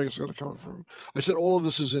pandemic is going to come from. I said all of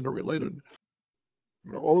this is interrelated.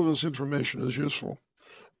 All of this information is useful.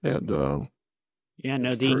 And Yeah,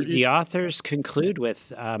 no, For the authors conclude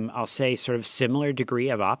with, I'll say, sort of similar degree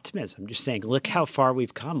of optimism, just saying, look how far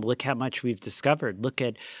we've come, look how much we've discovered, look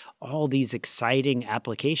at all these exciting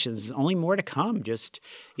applications. There's only more to come. Just,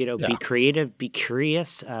 be yeah, creative, be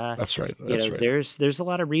curious. that's right. That's right. There's a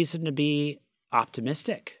lot of reason to be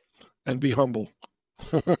optimistic. And be humble.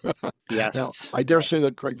 Now, Yes. I dare say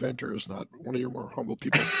that Craig Venter is not one of your more humble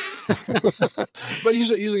people, but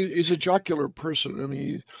he's a jocular person, and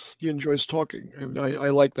he enjoys talking, and I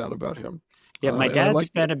like that about him. Yeah, my And I dad like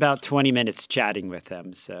spent about 20 minutes chatting with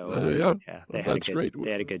them. So, yeah, yeah, that's great.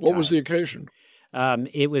 they had a good What was time. the occasion?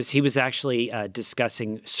 He was actually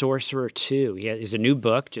discussing Sorcerer 2. He's a new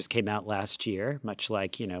book, just came out last year, much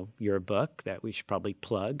like, your book that we should probably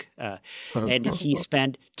plug. And he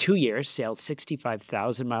spent 2 years, sailed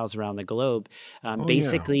 65,000 miles around the globe, Oh yeah,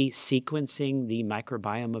 basically sequencing the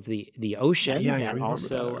microbiome of the ocean I and remember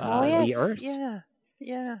also that. I Oh, remember the yes. that. earth. Yeah.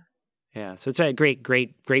 Yeah. Yeah, so it's a great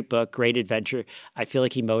book, great adventure. I feel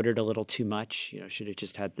like he motored a little too much. Should have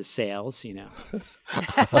just had the sails. You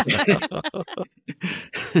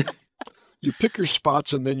pick your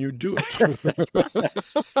spots and then you do it.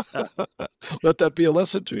 Let that be a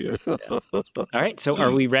lesson to you. All right, so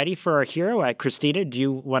are we ready for our hero? Christina, do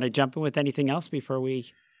you want to jump in with anything else before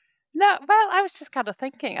we? No, well, I was just kind of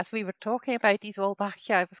thinking as we were talking about these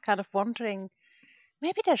Wolbachia, I was kind of wondering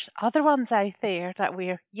maybe there's other ones out there that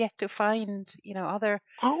we're yet to find, other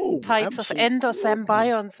Oh, types of absolutely.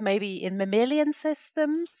 endosymbionts, maybe in mammalian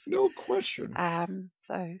systems. No question.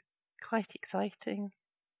 So quite exciting.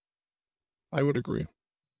 I would agree.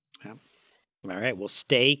 Yeah. All right, well,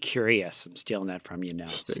 stay curious. I'm stealing that from you now.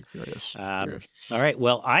 Stay curious. All right,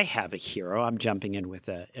 well, I have a hero. I'm jumping in with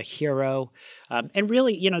a hero. And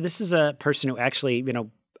really, this is a person who actually,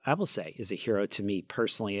 I will say is a hero to me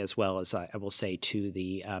personally, as well as I will say to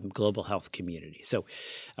the global health community. So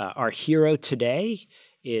our hero today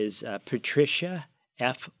is Patricia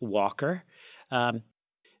F. Walker.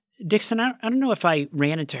 Dixon, I don't know if I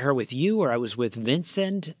ran into her with you or I was with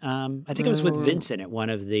Vincent. I think I was with Vincent at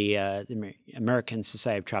one of the American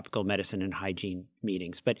Society of Tropical Medicine and Hygiene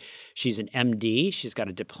meetings. But she's an MD. She's got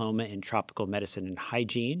a diploma in tropical medicine and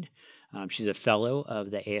hygiene. She's a fellow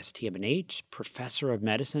of the ASTM&H, professor of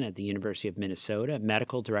medicine at the University of Minnesota,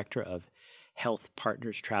 medical director of Health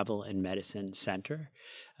Partners Travel and Medicine Center.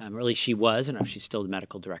 Or at least she was. I don't know if she's still the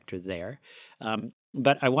medical director there.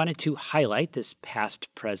 But I wanted to highlight this past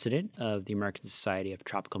president of the American Society of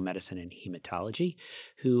Tropical Medicine and Hematology,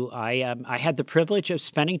 who I had the privilege of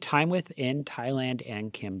spending time with in Thailand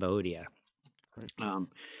and Cambodia.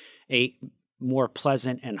 A more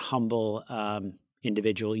pleasant and humble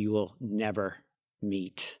individual you will never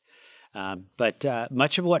meet. But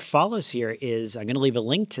much of what follows here is, I'm going to leave a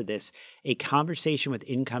link to this, a conversation with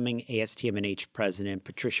incoming ASTM&H President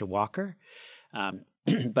Patricia Walker.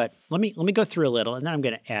 But let me go through a little, and then I'm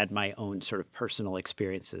going to add my own sort of personal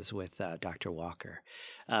experiences with Dr. Walker.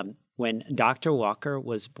 When Dr. Walker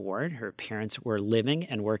was born, her parents were living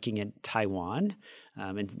and working in Taiwan,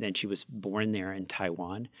 and then she was born there in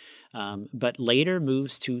Taiwan, but later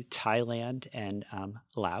moves to Thailand and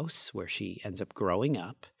Laos, where she ends up growing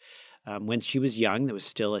up. When she was young, there was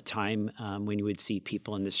still a time when you would see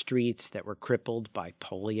people in the streets that were crippled by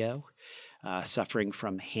polio, suffering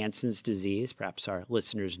from Hansen's disease. Perhaps our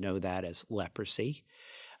listeners know that as leprosy.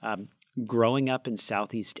 Growing up in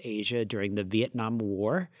Southeast Asia during the Vietnam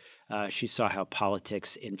War, she saw how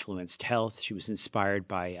politics influenced health. She was inspired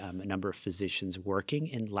by a number of physicians working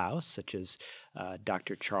in Laos, such as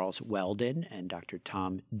Dr. Charles Weldon and Dr.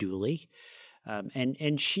 Tom Dooley.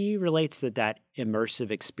 And she relates that immersive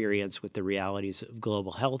experience with the realities of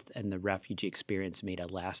global health and the refugee experience made a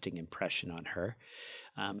lasting impression on her.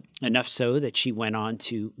 Enough so that she went on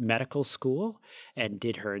to medical school and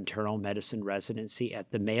did her internal medicine residency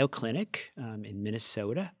at the Mayo Clinic in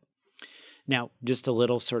Minnesota. Now, just a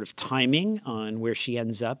little sort of timing on where she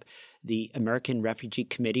ends up. The American Refugee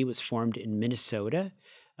Committee was formed in Minnesota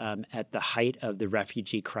at the height of the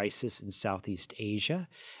refugee crisis in Southeast Asia.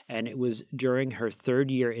 And it was during her third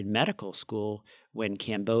year in medical school when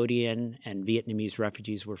Cambodian and Vietnamese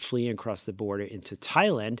refugees were fleeing across the border into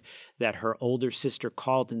Thailand that her older sister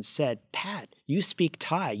called and said, "Pat, you speak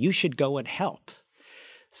Thai. You should go and help."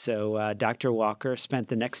 So Dr. Walker spent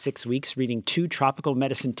the next 6 weeks reading 2 tropical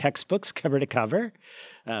medicine textbooks cover to cover.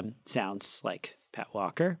 Sounds like Pat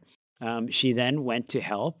Walker. She then went to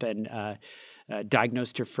help and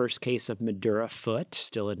diagnosed her first case of Madura foot,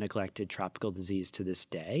 still a neglected tropical disease to this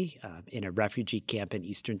day, in a refugee camp in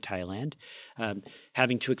eastern Thailand,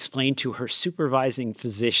 having to explain to her supervising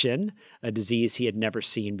physician a disease he had never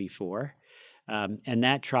seen before. And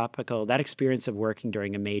that experience of working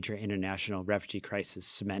during a major international refugee crisis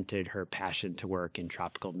cemented her passion to work in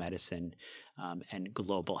tropical medicine and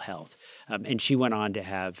global health. And she went on to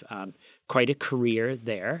have quite a career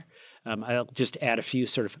there. I'll just add a few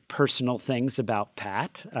sort of personal things about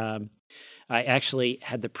Pat. I actually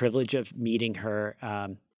had the privilege of meeting her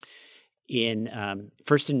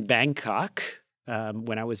first in Bangkok,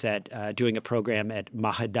 when I was doing a program at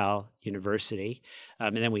Mahidol University.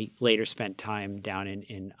 And then we later spent time down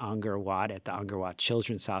in Angkor Wat at the Angkor Wat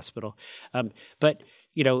Children's Hospital. But,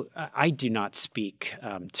 I do not speak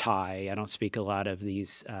Thai. I don't speak a lot of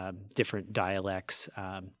these different dialects,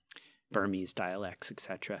 Burmese dialects,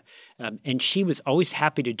 etc. And she was always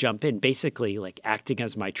happy to jump in, basically like acting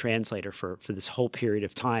as my translator for this whole period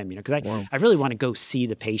of time, because I really want to go see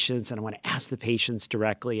the patients and I want to ask the patients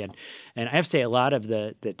directly. And I have to say a lot of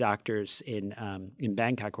the doctors in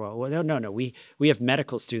Bangkok were, well, no, we have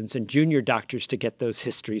medical students and junior doctors to get those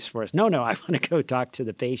histories for us. No, I want to go talk to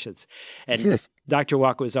the patients. And Dr.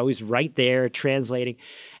 Walker was always right there translating.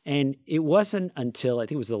 And it wasn't until I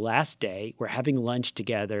think it was the last day, we're having lunch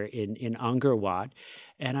together in Angkor Wat.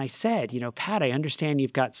 And I said, Pat, I understand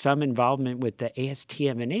you've got some involvement with the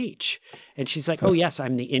ASTM&H. And she's like, oh, yes,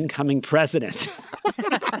 I'm the incoming president.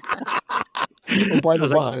 Oh, by the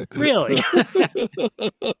by. Like, really?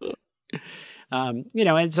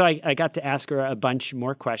 And so I got to ask her a bunch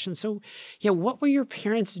more questions. So, what were your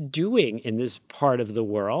parents doing in this part of the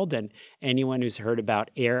world? And anyone who's heard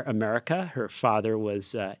about Air America, her father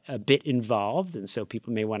was a bit involved. And so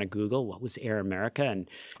people may want to Google what was Air America and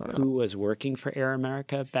who was working for Air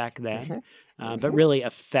America back then. But really a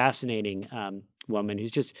fascinating woman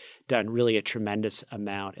who's just done really a tremendous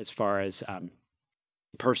amount as far as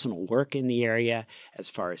personal work in the area, as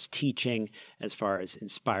far as teaching, as far as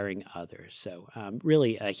inspiring others. So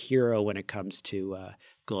really a hero when it comes to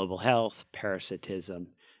global health, parasitism,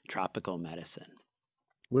 tropical medicine.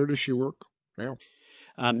 Where does she work now?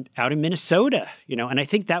 Out in Minnesota, and I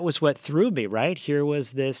think that was what threw me, right? Here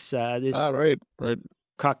was this right.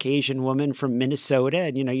 Caucasian woman from Minnesota,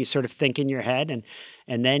 and you sort of think in your head,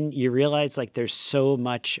 and then you realize like there's so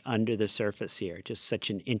much under the surface here, just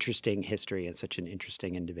such an interesting history and such an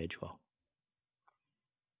interesting individual.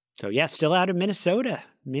 So still out of Minnesota,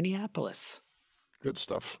 Minneapolis. Good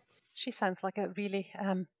stuff. She sounds like a really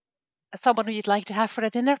someone who you'd like to have for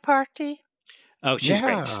a dinner party. Oh, she's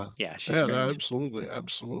great. Yeah, she's great. No,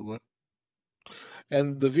 absolutely.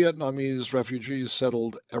 And the Vietnamese refugees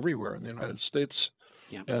settled everywhere in the United States.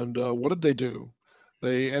 Yeah. And what did they do?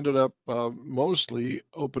 They ended up mostly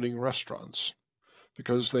opening restaurants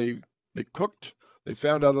because they cooked. They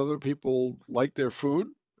found out other people liked their food.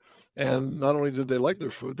 And not only did they like their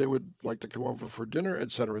food, they would like to come over for dinner,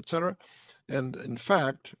 et cetera, et cetera. And in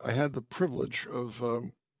fact, I had the privilege of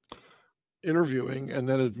interviewing and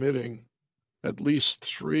then admitting at least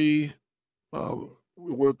 3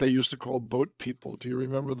 what they used to call boat people. Do you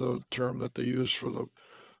remember the term that they used for the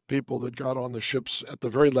people that got on the ships at the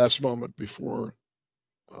very last moment before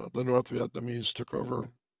the North Vietnamese took over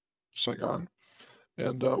Saigon?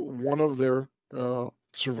 And one of their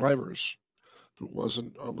survivors, who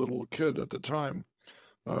wasn't a little kid at the time,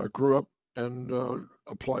 grew up and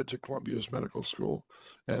applied to Columbia's medical school.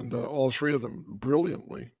 And all 3 of them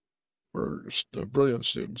brilliantly were brilliant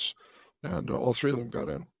students. And all 3 of them got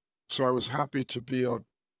in. So I was happy to be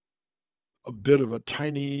a bit of a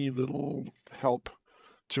tiny little help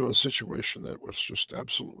to a situation that was just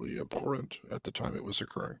absolutely abhorrent at the time it was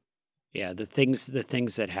occurring. Yeah, the things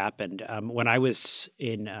that happened when I was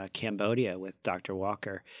in Cambodia with Dr.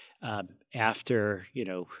 Walker, after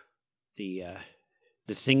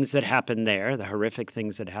the things that happened there, the horrific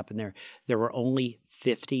things that happened there were only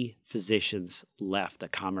 50 physicians left, the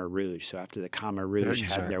Khmer Rouge. So after the Khmer Rouge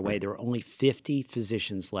had their way, there were only 50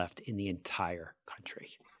 physicians left in the entire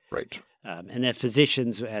country. Right. And the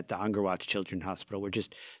physicians at the Angkor Wat Children's Hospital were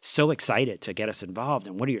just so excited to get us involved.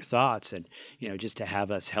 And what are your thoughts? And, just to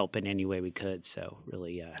have us help in any way we could. So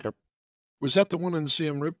really. Yep. Was that the one in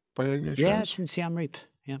Siem Reap by any chance? Yeah, it's in Siem Reap.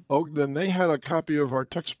 Yeah. Oh, then they had a copy of our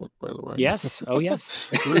textbook, by the way. Yes. Oh, yes.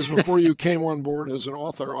 It was before you came on board as an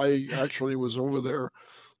author. I actually was over there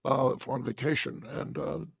on vacation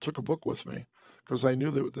and took a book with me because I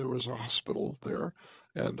knew that there was a hospital there.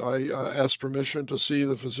 And I asked permission to see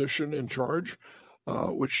the physician in charge,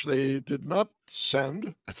 which they did not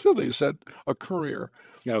send. They said a courier.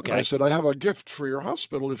 Okay. And I said, I have a gift for your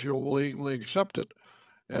hospital if you'll willingly accept it.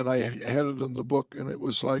 And I handed them the book, and it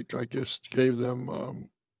was like I just gave them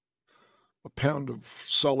a pound of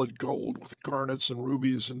solid gold with garnets and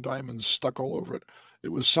rubies and diamonds stuck all over it. It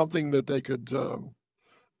was something that they could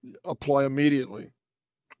apply immediately.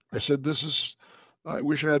 I said, I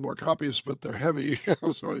wish I had more copies, but they're heavy.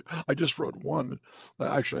 So I just wrote one.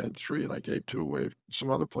 Actually, I had 3, and I gave 2 away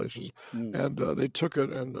some other places. And they took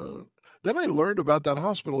it. And then I learned about that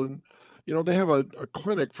hospital. And, they have a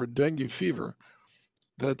clinic for dengue fever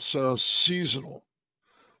that's seasonal,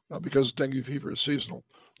 because dengue fever is seasonal.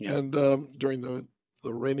 Yeah. And during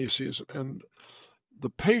the rainy season. And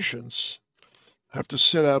the patients have to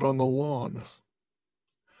sit out on the lawn.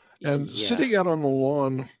 And sitting out on the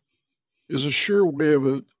lawn is a sure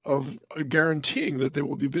way of guaranteeing that they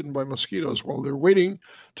will be bitten by mosquitoes while they're waiting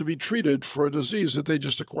to be treated for a disease that they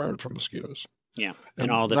just acquired from mosquitoes. Yeah, and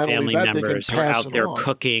all the family members are out there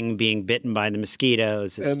cooking, being bitten by the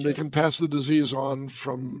mosquitoes. And they can pass the disease on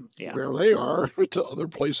from where they are to other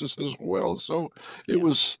places as well. So it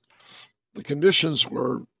was, the conditions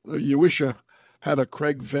were, you wish you had a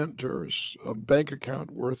Craig Venter's a bank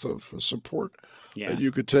account worth of support. Yeah.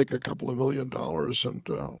 You could take a couple of $1 million and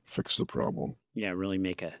fix the problem. Yeah, really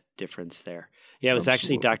make a difference there. Yeah, it was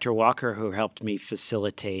actually Dr. Walker who helped me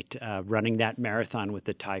facilitate running that marathon with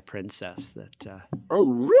the Thai princess. That oh,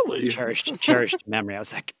 really? Cherished memory. I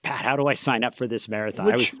was like, Pat, how do I sign up for this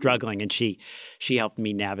marathon? I was struggling, and she helped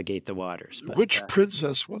me navigate the waters. But, which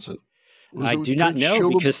princess was it? I do not know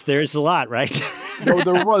because there's a lot, right? No,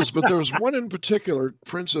 there was, but there was one in particular,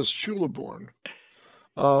 Princess Chuliborn,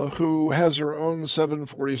 who has her own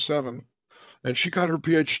 747, and she got her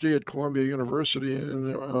PhD at Columbia University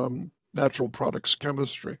in natural products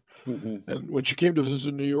chemistry. And when she came to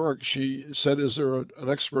visit New York, she said, "Is there an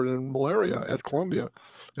expert in malaria at Columbia?"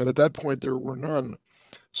 And at that point, there were none.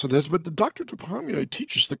 So but the Dr. Tupamia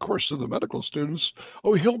teaches the course to the medical students.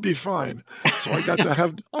 Oh, he'll be fine. So I got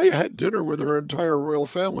to I had dinner with her entire royal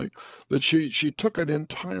family. That she took an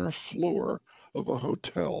entire floor of a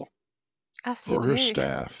hotel for her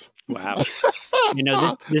staff. Wow.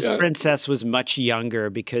 This princess was much younger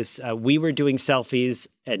because we were doing selfies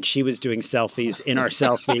and she was doing selfies in our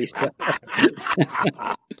selfies.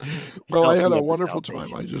 Well, I had a wonderful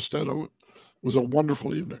time. I just had it was a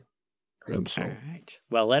wonderful evening. And so. All right.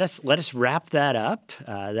 Well, let us wrap that up.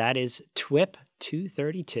 That is TWiP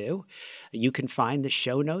 232. You can find the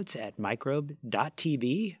show notes at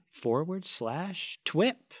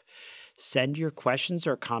microbe.tv/TWiP. Send your questions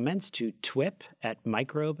or comments to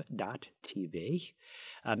twip@microbe.tv.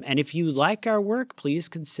 And if you like our work, please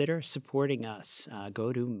consider supporting us.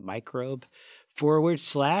 Go to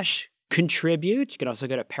microbe./contribute. You can also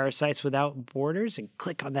go to Parasites Without Borders and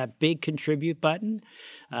click on that big contribute button.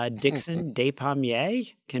 Dixon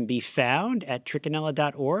Despommier can be found at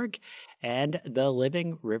trichinella.org and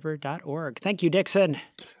thelivingriver.org. Thank you, Dixon.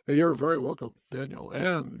 You're very welcome, Daniel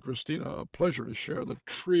and Christina. A pleasure to share the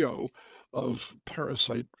trio of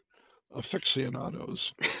parasite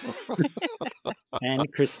aficionados.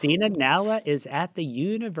 And Christina Nalla is at the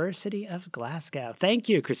University of Glasgow. Thank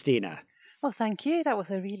you, Christina. Well, thank you. That was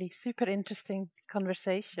a really super interesting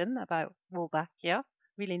conversation about Wolbachia.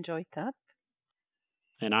 Really enjoyed that.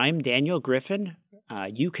 And I'm Daniel Griffin.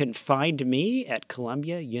 You can find me at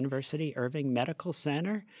Columbia University Irving Medical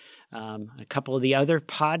Center. A couple of the other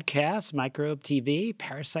podcasts, Microbe TV,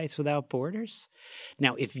 Parasites Without Borders.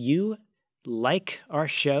 Now, if you like our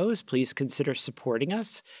shows, please consider supporting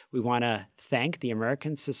us. We want to thank the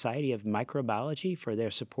American Society of Microbiology for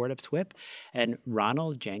their support of TWiP and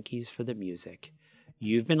Ronald Jenkins for the music.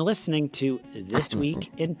 You've been listening to This Week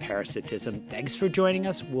in Parasitism. Thanks for joining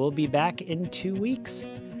us. We'll be back in 2 weeks.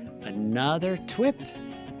 Another TWiP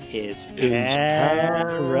is parasitic.